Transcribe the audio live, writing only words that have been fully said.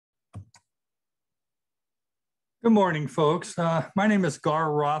Good morning, folks. My name is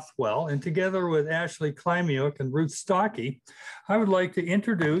Gar Rothwell, and together with Ashley Klimiuk and Ruth Stockey, I would like to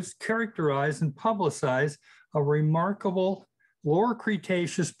introduce, characterize, and publicize a remarkable Lower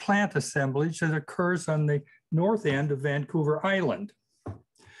Cretaceous plant assemblage that occurs on the north end of Vancouver Island.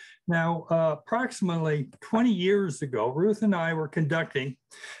 Now, approximately 20 years ago, Ruth and I were conducting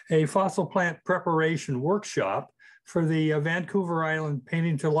a fossil plant preparation workshop for the Vancouver Island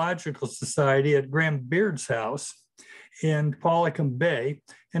Paleontological Society at Graham Beard's house in Pelican Bay.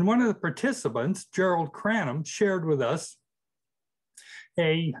 And one of the participants, Gerald Cranham, shared with us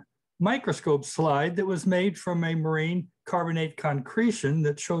a microscope slide that was made from a marine carbonate concretion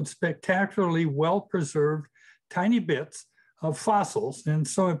that showed spectacularly well-preserved tiny bits of fossils. And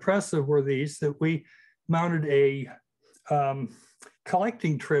so impressive were these that we mounted a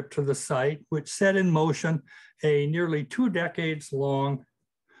collecting trip to the site, which set in motion a nearly 2 decades long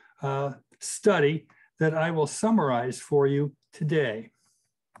study that I will summarize for you today.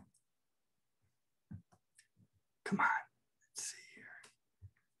 Come on, let's see here.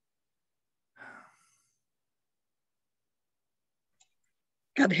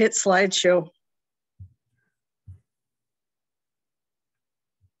 Got to hit slideshow.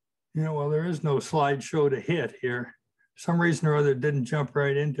 You know, well, there is no slideshow to hit here. For some reason or other, it didn't jump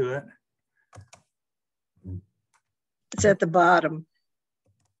right into it. It's at the bottom.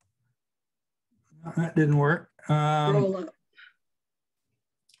 That didn't work. Roll up.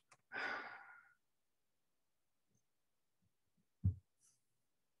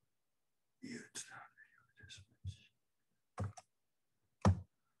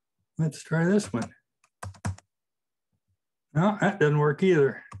 Let's try this one. No, that doesn't work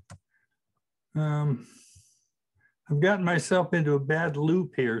either. I've gotten myself into a bad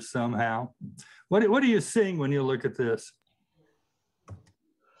loop here somehow. What are you seeing when you look at this?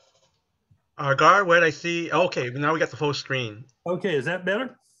 Gar, what I see, okay, now we got the full screen. Okay, is that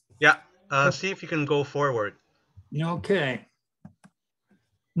better? Yeah, see if you can go forward. Okay.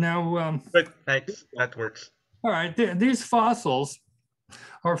 Now, good, thanks, that works. All right, these fossils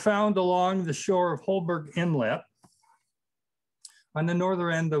are found along the shore of Holberg Inlet on the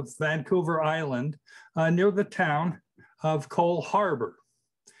northern end of Vancouver Island, near the town of Cole Harbor.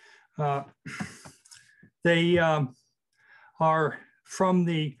 They are from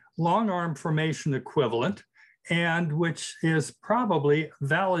the long arm formation equivalent, and which is probably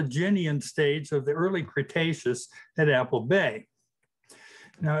Valaginian stage of the early Cretaceous at Apple Bay.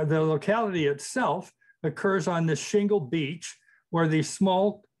 Now, the locality itself occurs on this shingle beach where these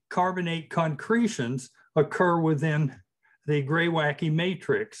small carbonate concretions occur within the Greywacke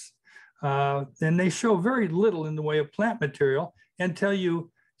matrix. And they show very little in the way of plant material until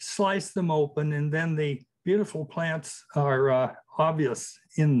you slice them open, and then the beautiful plants are obvious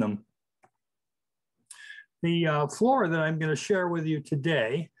in them. The flora that I'm going to share with you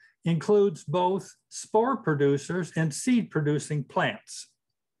today includes both spore producers and seed producing plants.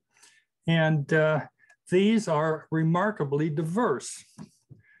 And these are remarkably diverse.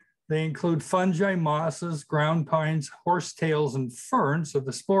 They include fungi, mosses, ground pines, horsetails, and ferns of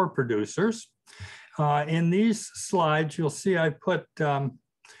the spore producers. In these slides, you'll see I put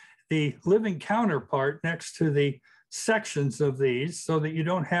the living counterpart next to the sections of these so that you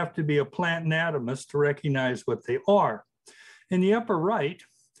don't have to be a plant anatomist to recognize what they are. In the upper right,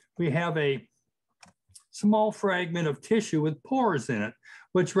 we have a small fragment of tissue with pores in it,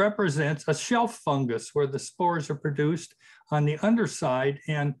 which represents a shelf fungus where the spores are produced on the underside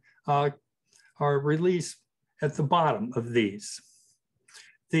and are released at the bottom of these.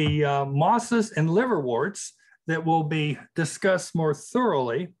 The mosses and liverworts that will be discussed more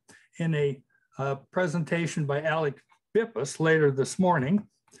thoroughly in a presentation by Alec Bippus later this morning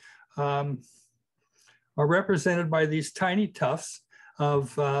are represented by these tiny tufts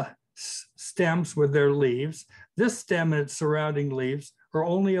of stems with their leaves. This stem and its surrounding leaves are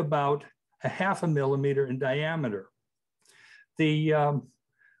only about 0.5 millimeter in diameter. The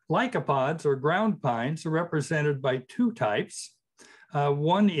lycopods or ground pines are represented by 2 types.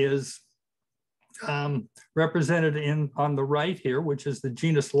 One is represented on the right here, which is the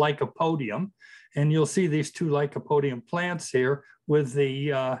genus Lycopodium. And you'll see these 2 Lycopodium plants here with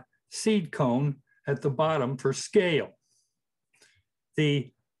the seed cone at the bottom for scale.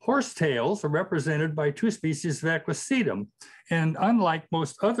 The horsetails are represented by 2 species of Equisetum. And unlike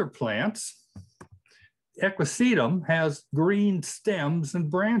most other plants, Equisetum has green stems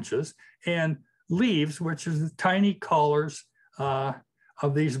and branches and leaves, which is the tiny collars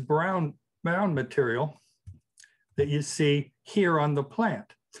of these brown material that you see here on the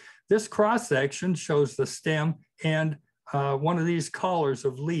plant. This cross-section shows the stem and one of these collars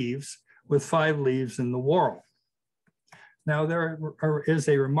of leaves with 5 leaves in the whorl. Now, is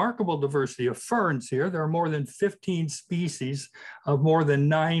a remarkable diversity of ferns here. There are more than 15 species of more than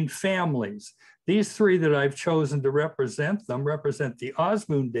 9 families. These 3 that I've chosen to represent them represent the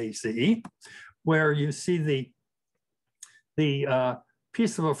Osmundaceae, where you see the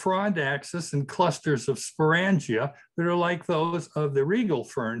piece of a frond axis and clusters of sporangia that are like those of the regal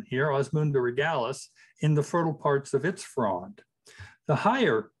fern here, Osmunda regalis, in the fertile parts of its frond. The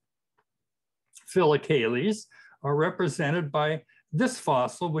higher Phyllocales are represented by this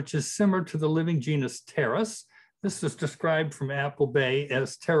fossil, which is similar to the living genus Pteris. This is described from Apple Bay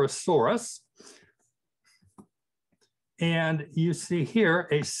as Pterosaurus. And you see here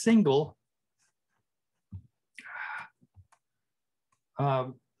a single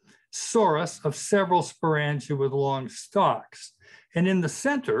sorus of several sporangia with long stalks. And in the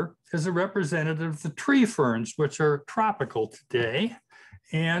center is a representative of the tree ferns, which are tropical today.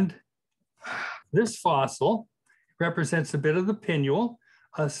 And this fossil represents a bit of the pinnule,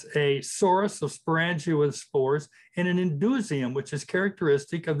 a sorus of sporangia with spores, and an indusium, which is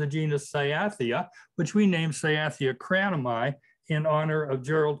characteristic of the genus Cyathea, which we named Cyathea cranami in honor of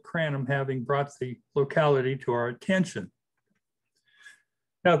Gerald Cranham having brought the locality to our attention.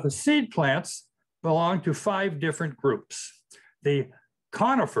 Now, the seed plants belong to 5 different groups. The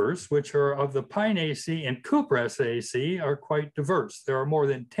conifers, which are of the Pinaceae and Cupressaceae, are quite diverse. There are more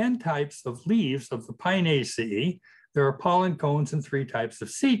than 10 types of leaves of the Pinaceae. There are pollen cones and 3 types of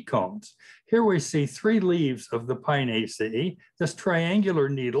seed cones. Here we see 3 leaves of the Pinaceae. This triangular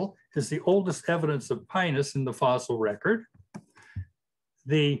needle is the oldest evidence of Pinus in the fossil record.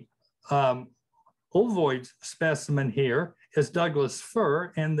 The ovoid specimen here is Douglas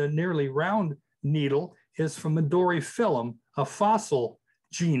fir, and the nearly round needle is from a Doryphyllum, a fossil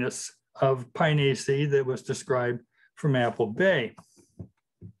genus of Pinaceae that was described from Apple Bay.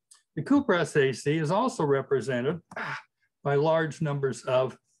 The Cupressaceae is also represented by large numbers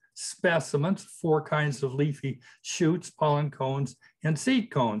of specimens, 4 kinds of leafy shoots, pollen cones, and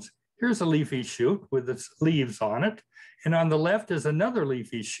seed cones. Here's a leafy shoot with its leaves on it. And on the left is another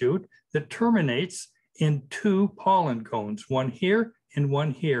leafy shoot that terminates in 2 pollen cones, one here and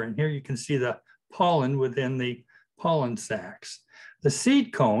one here. And here you can see the pollen within the pollen sacs. The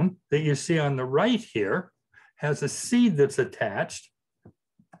seed cone that you see on the right here has a seed that's attached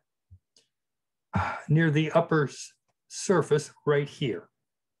near the upper surface right here.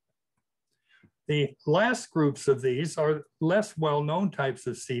 The last groups of these are less well-known types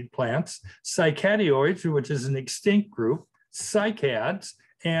of seed plants, cycadioids, which is an extinct group, cycads,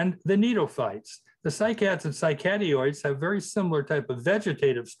 and the neophytes. The cycads and cycadioids have very similar type of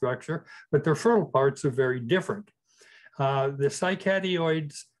vegetative structure, but their fertile parts are very different. The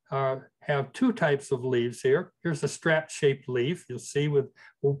cycadioids have 2 types of leaves here. Here's a strap-shaped leaf, you'll see, with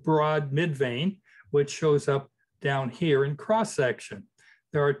a broad midvein, which shows up down here in cross-section.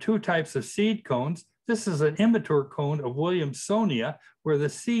 There are 2 types of seed cones. This is an immature cone of Williamsonia, where the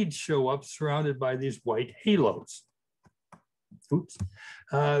seeds show up surrounded by these white halos. Oops.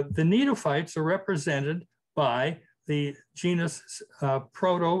 The neophytes are represented by the genus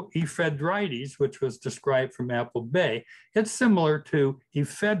Protoephedrites, which was described from Apple Bay. It's similar to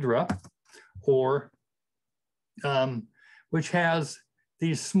Ephedra, or which has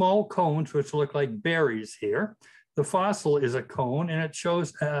these small cones which look like berries here. The fossil is a cone, and it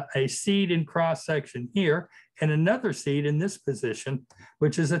shows a seed in cross-section here and another seed in this position,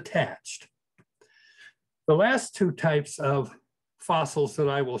 which is attached. The last 2 types of fossils that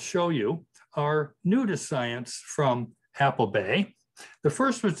I will show you are new to science from Apple Bay. The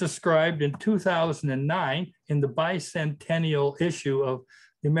first was described in 2009 in the bicentennial issue of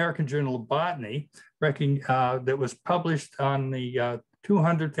the American Journal of Botany, that was published on the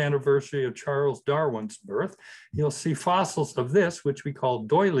 200th anniversary of Charles Darwin's birth. You'll see fossils of this, which we call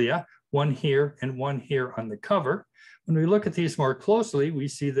Doylea, one here and one here on the cover. When we look at these more closely, we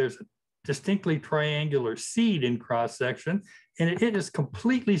see there's a distinctly triangular seed in cross-section, and it is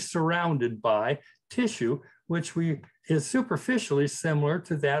completely surrounded by tissue, which is superficially similar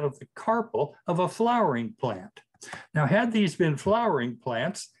to that of the carpel of a flowering plant. Now, had these been flowering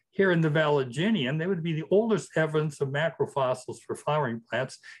plants here in the Valaginian, they would be the oldest evidence of macrofossils for flowering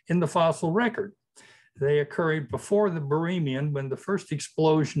plants in the fossil record. They occurred before the Barremian, when the first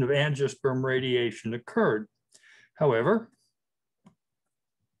explosion of angiosperm radiation occurred. However,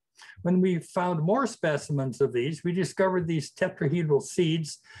 when we found more specimens of these, we discovered these tetrahedral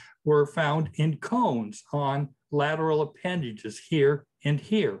seeds were found in cones on lateral appendages here and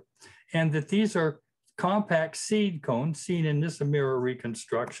here, and that these are compact seed cones seen in this Amira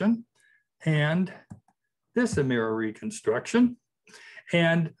reconstruction and this Amira reconstruction.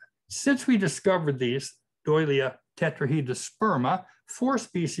 And since we discovered these, Doylea tetrahedrosperma. 4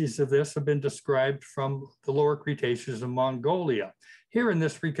 species of this have been described from the Lower Cretaceous of Mongolia. Here in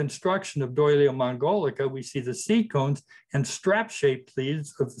this reconstruction of Doylea mongolica, we see the seed cones and strap-shaped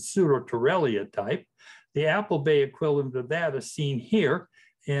leaves of the Pseudotorellia type. The Apple Bay equivalent of that is seen here,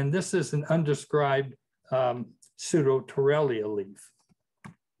 and this is an undescribed Pseudotorellia leaf.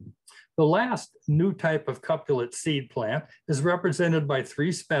 The last new type of cupulate seed plant is represented by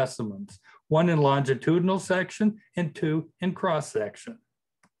 3 specimens, 1 in longitudinal section and 2 in cross section.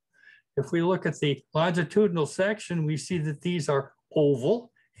 If we look at the longitudinal section, we see that these are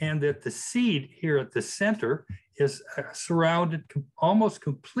oval and that the seed here at the center is surrounded almost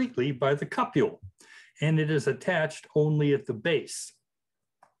completely by the cupule, and it is attached only at the base.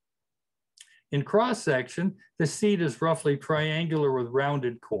 In cross section, the seed is roughly triangular with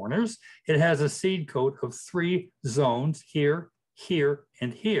rounded corners. It has a seed coat of 3 zones here, here,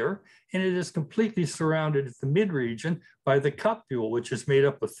 and here, and it is completely surrounded at the mid-region by the cupule, which is made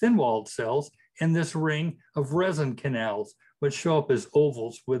up of thin-walled cells, and this ring of resin canals, which show up as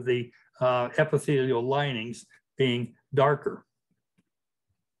ovals with the epithelial linings being darker.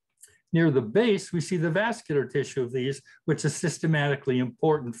 Near the base, we see the vascular tissue of these, which is systematically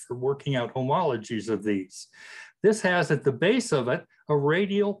important for working out homologies of these. This has at the base of it a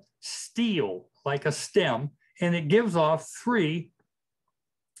radial stele, like a stem, and it gives off 3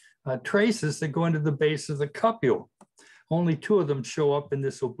 traces that go into the base of the cupule. Only 2 of them show up in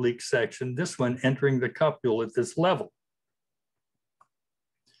this oblique section, this one entering the cupule at this level.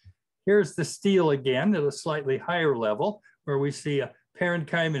 Here's the stele again at a slightly higher level, where we see a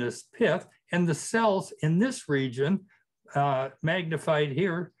parenchymatous pith, and the cells in this region, magnified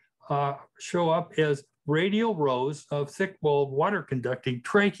here, show up as radial rows of thick-walled water-conducting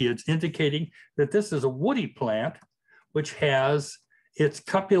tracheids, indicating that this is a woody plant, which has its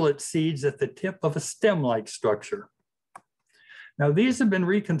cupulate seeds at the tip of a stem-like structure. Now, these have been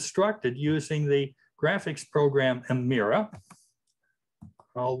reconstructed using the graphics program Amira,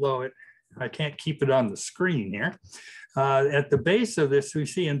 although I can't keep it on the screen here. At the base of this, we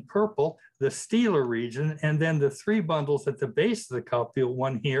see in purple the stelar region, and then the 3 bundles at the base of the cupule,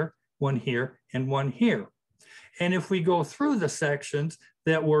 1 here, 1 here, and 1 here. And if we go through the sections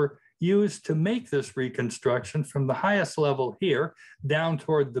that were used to make this reconstruction from the highest level here down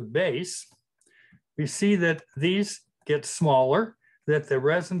toward the base, we see that these get smaller, that the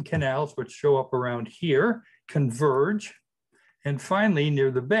resin canals, which show up around here, converge. And finally,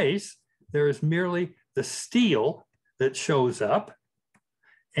 near the base, there is merely the stele that shows up,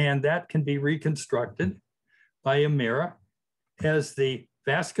 and that can be reconstructed by Amira as the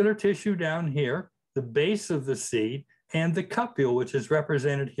vascular tissue down here, the base of the seed, and the cupule, which is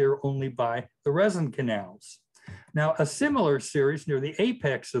represented here only by the resin canals. Now, a similar series near the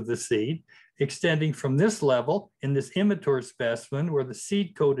apex of the seed, extending from this level in this immature specimen where the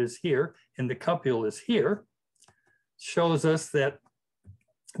seed coat is here and the cupule is here, shows us that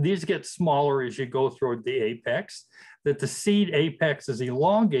these get smaller as you go toward the apex, that the seed apex is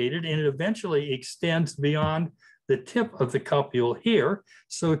elongated and it eventually extends beyond the tip of the cupule here,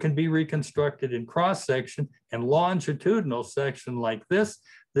 so it can be reconstructed in cross-section and longitudinal section like this.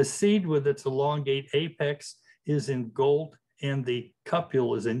 The seed with its elongate apex is in gold and the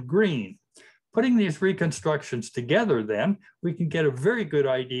cupule is in green. Putting these reconstructions together then, we can get a very good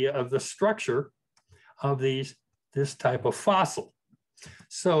idea of the structure of this type of fossil.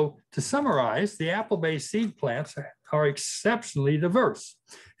 So to summarize, the Apple Bay seed plants are exceptionally diverse.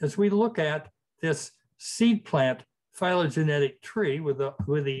 As we look at this seed plant phylogenetic tree with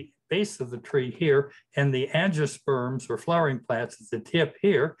the base of the tree here and the angiosperms or flowering plants at the tip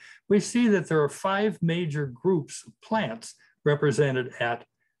here, we see that there are 5 major groups of plants represented at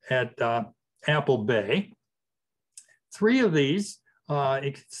Apple Bay. 3 of these,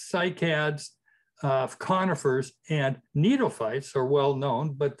 cycads, conifers, and needlephytes are well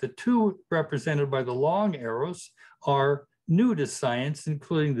known, but the 2 represented by the long arrows are new to science,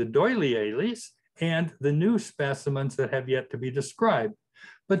 including the doyleales and the new specimens that have yet to be described.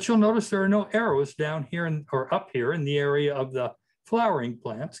 But you'll notice there are no arrows down here or up here in the area of the flowering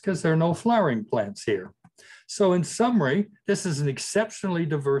plants because there are no flowering plants here. So in summary, this is an exceptionally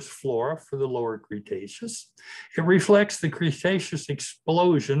diverse flora for the Lower Cretaceous. It reflects the Cretaceous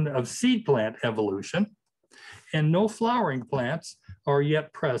explosion of seed plant evolution, and no flowering plants are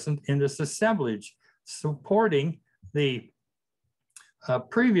yet present in this assemblage, supporting the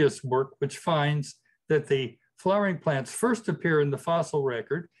previous work, which finds that the flowering plants first appear in the fossil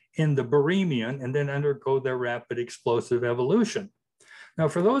record in the Barremian and then undergo their rapid explosive evolution. Now,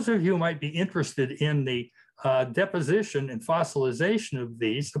 for those of you who might be interested in the deposition and fossilization of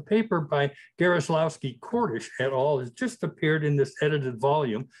these. A paper by Garosławski-Kordysz et al. Has just appeared in this edited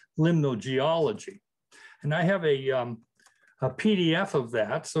volume, Limnogeology. And I have a PDF of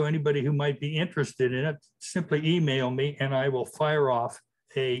that, so anybody who might be interested in it, simply email me and I will fire off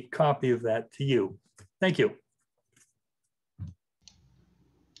a copy of that to you. Thank you.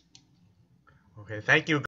 Okay, thank you.